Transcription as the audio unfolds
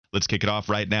Let's kick it off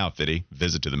right now, Fitty.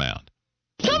 Visit to the Mound.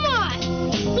 Come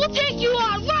on! We'll take you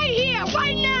on right here,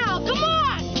 right now! Come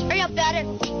on! Hurry up, batter.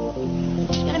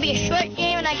 It's gonna be a short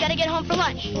game, and I gotta get home for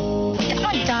lunch. If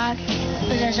my dog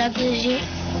was as ugly as you,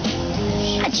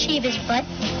 I'd shave his butt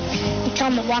and tell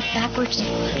him to walk backwards.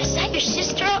 Is that your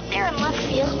sister out there in left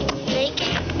field?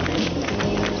 Naked?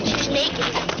 She's naked?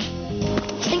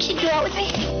 You think she'd go out with me?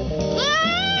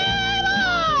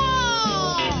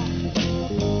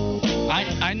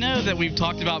 I know that we've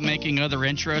talked about making other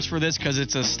intros for this because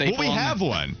it's a staple. Well, we have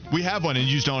one. We have one, and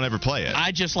you just don't ever play it.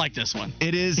 I just like this one.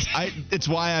 It is. It's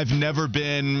why I've never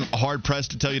been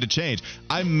hard-pressed to tell you to change.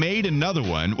 I made another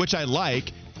one, which I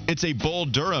like. It's a Bull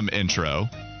Durham intro,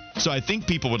 so I think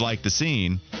people would like the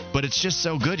scene, but it's just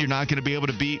so good you're not going to be able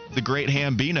to beat the great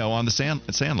Hambino on the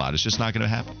Sandlot. It's just not going to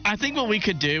happen. I think what we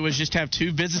could do is just have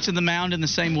 2 visits to the Mound in the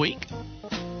same week.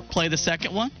 Play the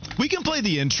second one. We can play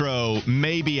the intro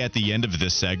maybe at the end of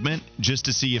this segment just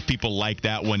to see if people like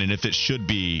that one and if it should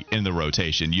be in the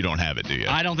rotation. You don't have it, do you?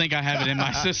 I don't think I have it in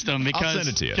my system because I'll send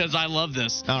it to you. Because I love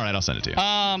this. All right, I'll send it to you.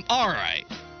 All right.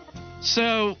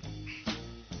 So,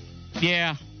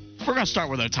 yeah, we're going to start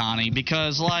with Ohtani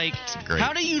because, like,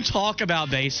 how do you talk about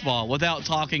baseball without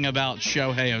talking about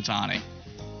Shohei Ohtani?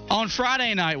 On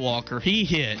Friday night, Walker, he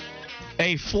hit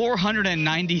a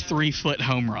 493-foot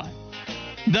home run.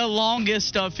 The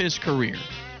longest of his career.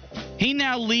 He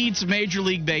now leads Major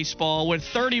League Baseball with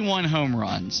 31 home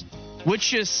runs,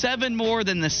 which is 7 more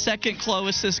than the second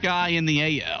closest guy in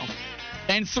the AL,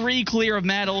 and 3 clear of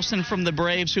Matt Olson from the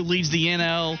Braves, who leads the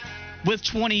NL with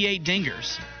 28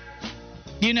 dingers.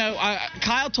 You know,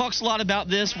 Kyle talks a lot about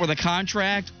this for the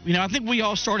contract. You know, I think we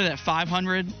all started at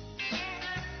 500.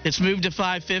 It's moved to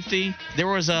 550. There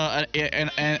was an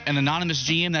anonymous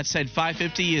GM that said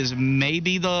 550 is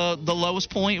maybe the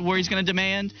lowest point where he's going to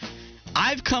demand.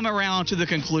 I've come around to the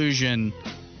conclusion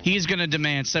he's going to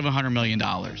demand $700 million.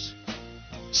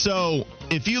 So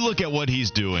if you look at what he's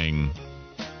doing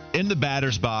in the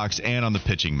batter's box and on the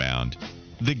pitching mound,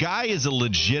 the guy is a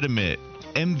legitimate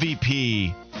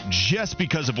MVP just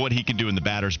because of what he can do in the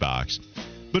batter's box,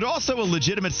 but also a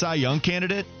legitimate Cy Young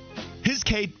candidate. His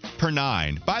K per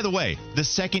 9, by the way, the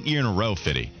second year in a row,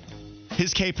 Fitty,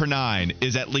 his K per 9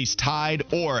 is at least tied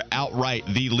or outright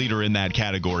the leader in that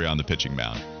category on the pitching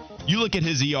mound. You look at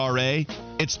his ERA,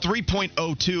 it's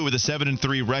 3.02 with a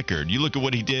 7-3 record. You look at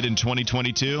what he did in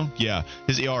 2022, yeah,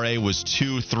 his ERA was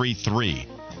 2.33.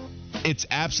 It's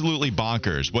absolutely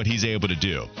bonkers what he's able to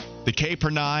do. The K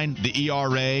per 9, the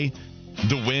ERA,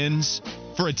 the wins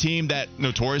for a team that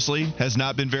notoriously has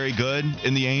not been very good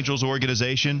in the Angels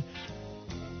organization.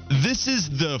 This is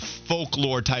the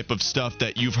folklore type of stuff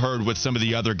that you've heard with some of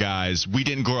the other guys we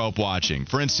didn't grow up watching.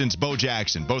 For instance, Bo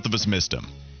Jackson, both of us missed him.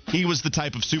 He was the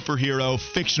type of superhero,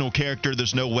 fictional character.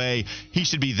 There's no way he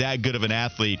should be that good of an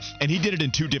athlete. And he did it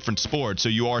in 2 different sports, so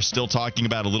you are still talking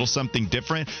about a little something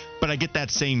different. But I get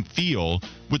that same feel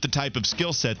with the type of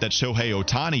skill set that Shohei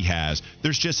Ohtani has.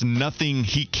 There's just nothing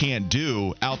he can't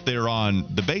do out there on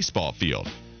the baseball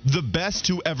field. The best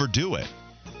to ever do it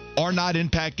are not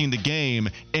impacting the game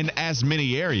in as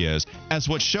many areas as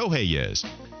what Shohei is.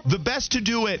 The best to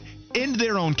do it in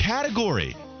their own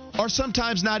category are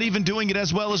sometimes not even doing it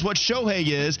as well as what Shohei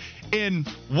is in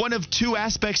one of 2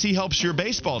 aspects he helps your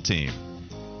baseball team.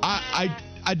 I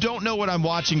don't know what I'm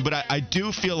watching, but I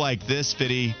do feel like this,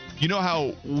 Fitty. You know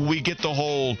how we get the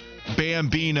whole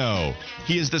Bambino.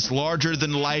 He is this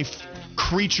larger-than-life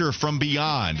creature from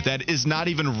beyond that is not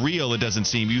even real, it doesn't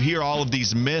seem. You hear all of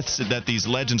these myths that these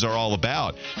legends are all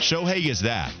about. Shohei is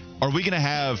that. Are we going to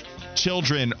have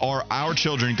children, or our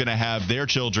children going to have their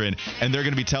children, and they're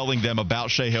going to be telling them about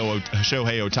Shohei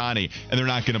Ohtani, and they're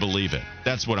not going to believe it?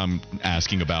 That's what I'm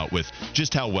asking about with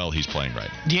just how well he's playing right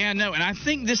now. Yeah, no, and I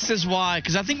think this is why,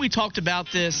 because I think we talked about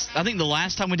this, I think the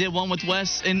last time we did one with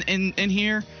Wes in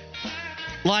here.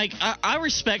 Like, I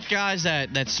respect guys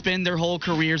that spend their whole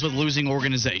careers with losing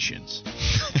organizations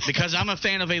because I'm a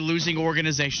fan of a losing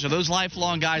organization. So those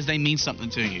lifelong guys, they mean something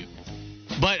to you.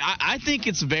 But I think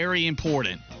it's very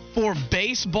important for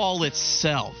baseball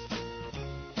itself,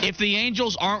 if the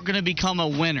Angels aren't going to become a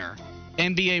winner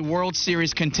and be a World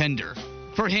Series contender,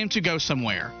 for him to go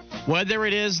somewhere, whether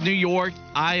it is New York,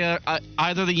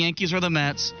 either the Yankees or the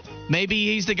Mets. Maybe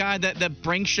he's the guy that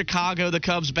brings Chicago, the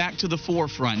Cubs, back to the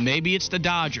forefront. Maybe it's the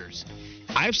Dodgers.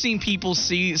 I've seen people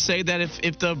say that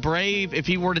if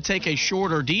he were to take a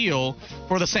shorter deal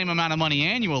for the same amount of money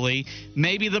annually,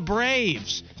 maybe the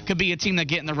Braves could be a team that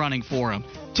get in the running for him.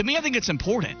 To me, I think it's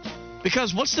important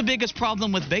because what's the biggest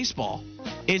problem with baseball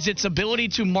is its ability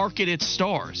to market its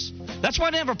stars. That's why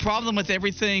I didn't have a problem with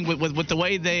everything with the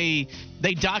way they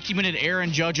documented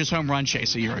Aaron Judge's home run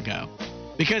chase a year ago,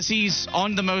 because he's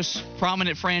on the most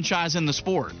prominent franchise in the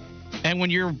sport. And when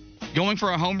you're going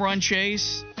for a home run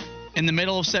chase in the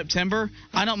middle of September,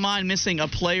 I don't mind missing a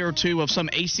play or two of some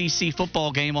ACC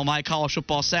football game on my college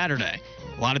football Saturday.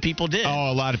 A lot of people did.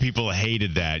 Oh, a lot of people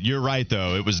hated that. You're right,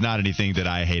 though. It was not anything that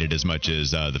I hated as much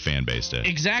as the fan base did.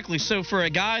 Exactly. So for a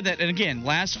guy that, and again,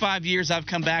 last 5 years I've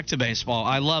come back to baseball.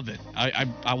 I love it.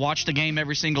 I watch the game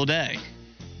every single day.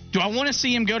 Do I want to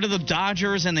see him go to the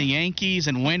Dodgers and the Yankees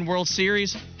and win World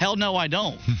Series? Hell no, I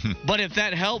don't. But if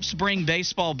that helps bring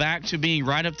baseball back to being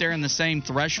right up there in the same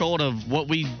threshold of what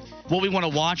we want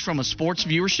to watch from a sports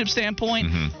viewership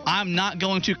standpoint, I'm not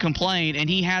going to complain. And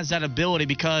he has that ability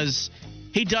because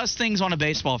he does things on a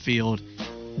baseball field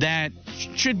that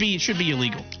should be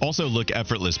illegal. Also look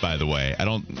effortless, by the way.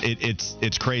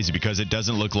 It's crazy because it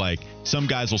doesn't look like some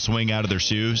guys will swing out of their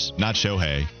shoes, not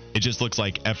Shohei. It just looks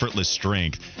like effortless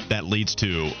strength that leads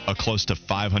to a close to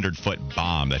 500-foot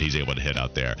bomb that he's able to hit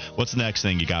out there. What's the next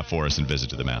thing you got for us in Visit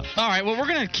to the Mound? All right, well, we're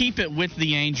going to keep it with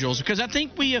the Angels because I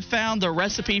think we have found the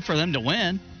recipe for them to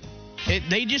win.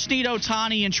 They just need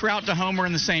Ohtani and Trout to homer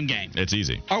in the same game. It's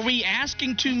easy. Are we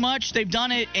asking too much? They've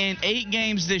done it in 8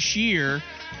 games this year.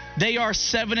 They are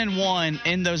 7-1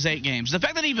 in those 8 games. The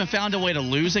fact that they even found a way to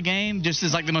lose a game just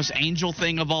is like the most Angel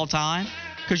thing of all time,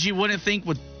 because you wouldn't think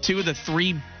with 2 of the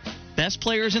 3 best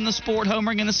players in the sport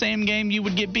homering in the same game you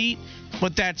would get beat,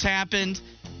 but that's happened.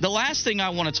 The last thing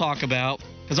I want to talk about,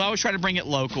 because I always try to bring it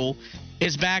local,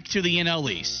 is back to the NL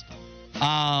East.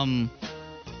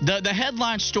 The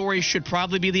headline story should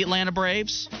probably be the Atlanta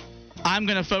Braves. I'm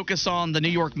going to focus on the New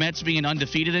York Mets being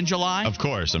undefeated in July. Of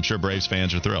course. I'm sure Braves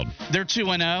fans are thrilled. They're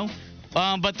 2-0.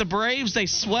 But the Braves, they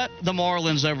swept the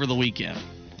Marlins over the weekend.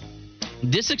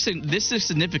 This is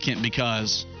significant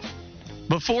because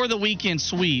before the weekend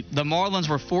sweep, the Marlins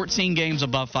were 14 games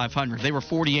above 500. They were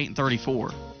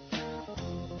 48-34.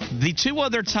 The 2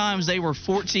 other times they were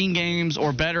 14 games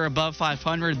or better above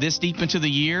 500 this deep into the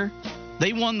year,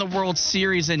 they won the World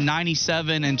Series in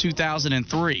 97 and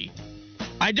 2003.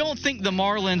 I don't think the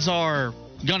Marlins are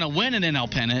going to win an NL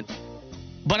pennant,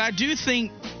 but I do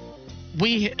think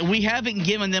we haven't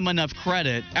given them enough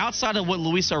credit outside of what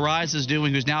Luis Ariz is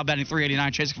doing, who's now batting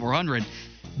 .389, chasing 400.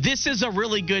 This is a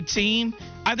really good team.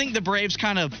 I think the Braves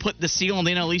kind of put the seal on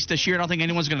the NL East this year. I don't think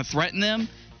anyone's going to threaten them.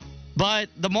 But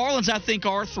the Marlins, I think,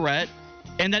 are a threat.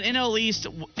 And that NL East,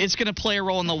 it's going to play a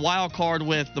role in the wild card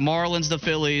with the Marlins, the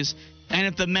Phillies, and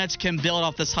if the Mets can build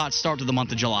off this hot start to the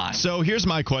month of July. So here's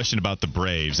my question about the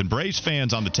Braves. And Braves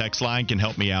fans on the text line can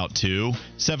help me out, too.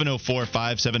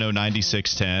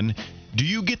 704-570-9610. Do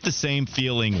you get the same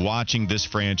feeling watching this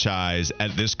franchise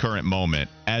at this current moment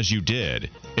as you did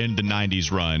in the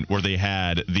 90s run where they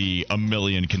had the 1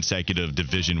 million consecutive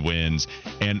division wins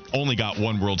and only got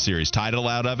 1 World Series title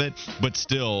out of it, but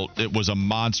still it was a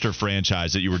monster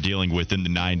franchise that you were dealing with in the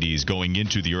 90s going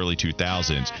into the early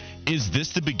 2000s? Is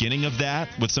this the beginning of that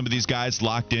with some of these guys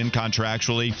locked in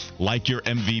contractually, like your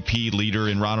MVP leader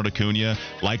in Ronald Acuna,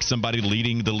 like somebody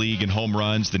leading the league in home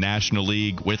runs, the National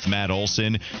League with Matt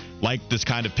Olson, like this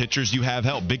kind of pitchers you have?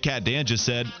 Hell, Big Cat Dan just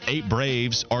said 8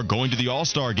 Braves are going to the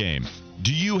All-Star game.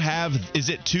 Is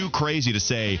it too crazy to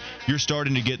say you're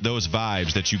starting to get those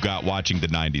vibes that you got watching the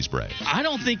 90s Braves? I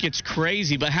don't think it's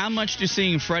crazy, but how much do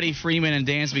seeing Freddie Freeman and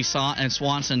Dansby and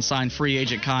Swanson sign free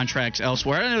agent contracts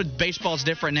elsewhere? I don't know, baseball's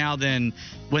different now than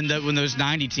when those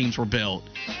 90 teams were built.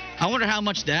 I wonder how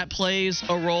much that plays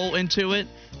a role into it.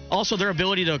 Also, their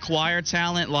ability to acquire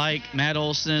talent like Matt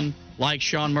Olson, like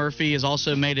Sean Murphy, has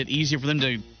also made it easier for them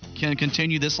to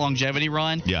continue this longevity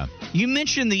run. Yeah. You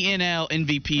mentioned the NL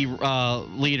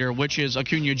MVP leader, which is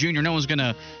Acuna Jr. No one's going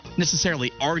to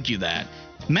necessarily argue that.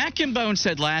 Matt Kimbone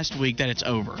said last week that it's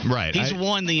over. Right. He's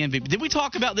won the MVP. Did we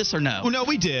talk about this or no? Well, no,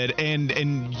 we did,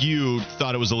 and you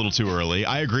thought it was a little too early.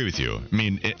 I agree with you. I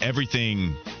mean,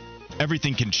 everything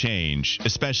can change,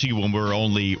 especially when we're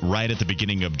only right at the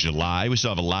beginning of July. We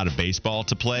still have a lot of baseball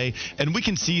to play, and we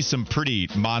can see some pretty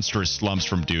monstrous slumps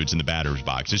from dudes in the batter's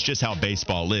box. It's just how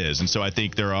baseball is, and so I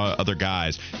think there are other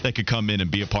guys that could come in and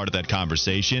be a part of that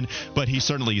conversation, but he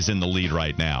certainly is in the lead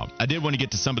right now. I did want to get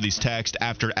to some of these texts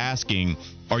after asking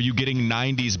Are you getting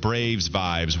 90s Braves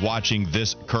vibes watching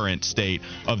this current state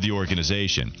of the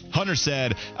organization? Hunter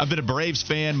said, I've been a Braves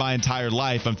fan my entire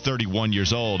life. I'm 31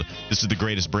 years old. This is the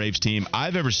greatest Braves team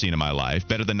I've ever seen in my life.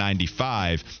 Better than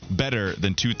 95, better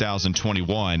than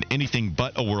 2021. Anything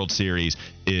but a World Series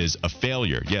is a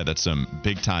failure. Yeah, that's some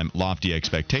big-time lofty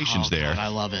expectations there. God, I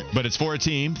love it. But it's for a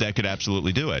team that could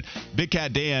absolutely do it. Big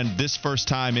Cat Dan, this first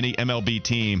time any MLB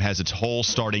team has its whole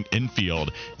starting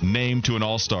infield named to an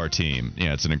all-star team.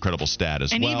 Yeah, it's an incredible stat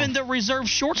as well. And even the reserve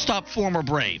shortstop, former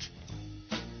Brave.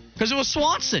 Because it was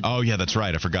Swanson. Oh, yeah, that's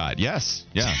right. I forgot. Yes.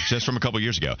 Yeah, just from a couple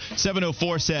years ago.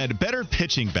 704 said, better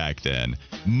pitching back then.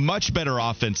 Much better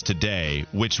offense today,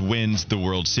 which wins the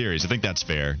World Series. I think that's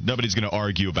fair. Nobody's going to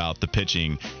argue about the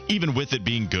pitching, even with it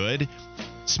being good.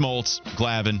 Smoltz,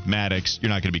 Glavine, Maddox, you're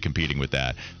not going to be competing with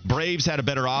that. Braves had a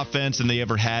better offense than they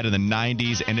ever had in the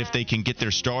 90s, and if they can get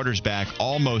their starters back,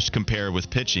 almost compare with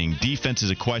pitching. Defense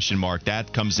is a question mark.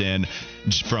 That comes in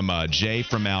from Jay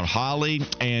from Mount Holly,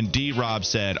 and D-Rob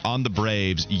said, on the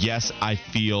Braves, yes, I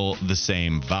feel the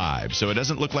same vibe. So it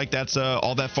doesn't look like that's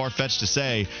all that far-fetched to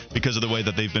say because of the way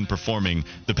that they've been performing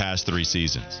the past 3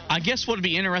 seasons. I guess what would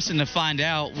be interesting to find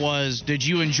out was, did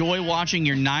you enjoy watching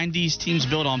your 90s teams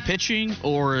build on pitching,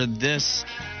 or this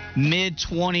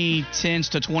mid-2010s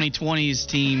to 2020s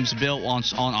teams built on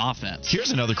offense?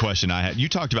 Here's another question I had. You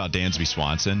talked about Dansby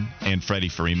Swanson and Freddie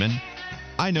Freeman.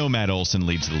 I know Matt Olson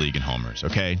leads the league in homers,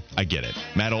 okay? I get it.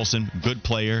 Matt Olson, good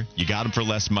player. You got him for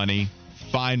less money.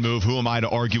 Fine move. Who am I to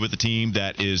argue with a team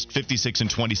that is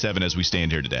 56-27 as we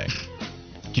stand here today?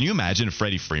 Can you imagine if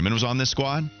Freddie Freeman was on this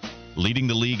squad? Leading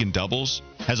the league in doubles,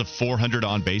 has a 400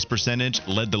 on-base percentage,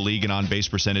 led the league in on-base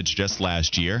percentage just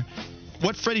last year.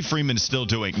 What Freddie Freeman is still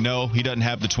doing, no, he doesn't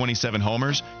have the 27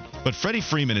 homers, but Freddie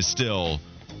Freeman is still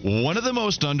one of the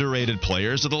most underrated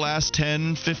players of the last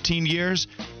 10, 15 years.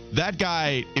 That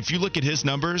guy, if you look at his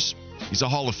numbers, he's a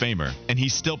Hall of Famer, and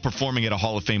he's still performing at a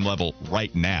Hall of Fame level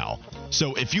right now.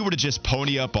 So if you were to just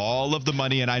pony up all of the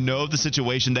money, and I know the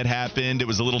situation that happened, it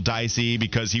was a little dicey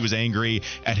because he was angry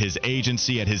at his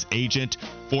agency, at his agent,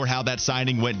 for how that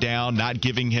signing went down, not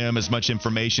giving him as much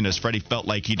information as Freddie felt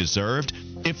like he deserved.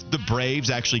 If the Braves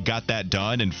actually got that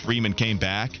done and Freeman came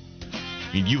back,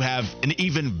 I mean, you have an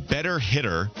even better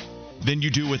hitter than you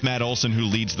do with Matt Olson, who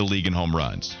leads the league in home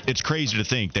runs. It's crazy to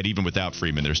think that even without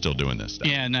Freeman, they're still doing this stuff.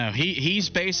 Yeah, no, he's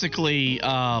basically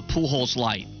Pujols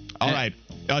light. All right.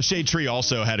 Shade Tree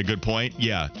also had a good point.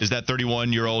 Yeah. Is that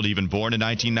 31-year-old even born in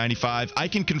 1995? I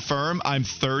can confirm I'm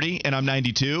 30 and I'm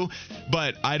 92,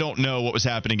 but I don't know what was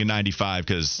happening in 95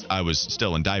 because I was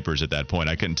still in diapers at that point.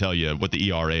 I couldn't tell you what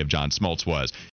the ERA of John Smoltz was.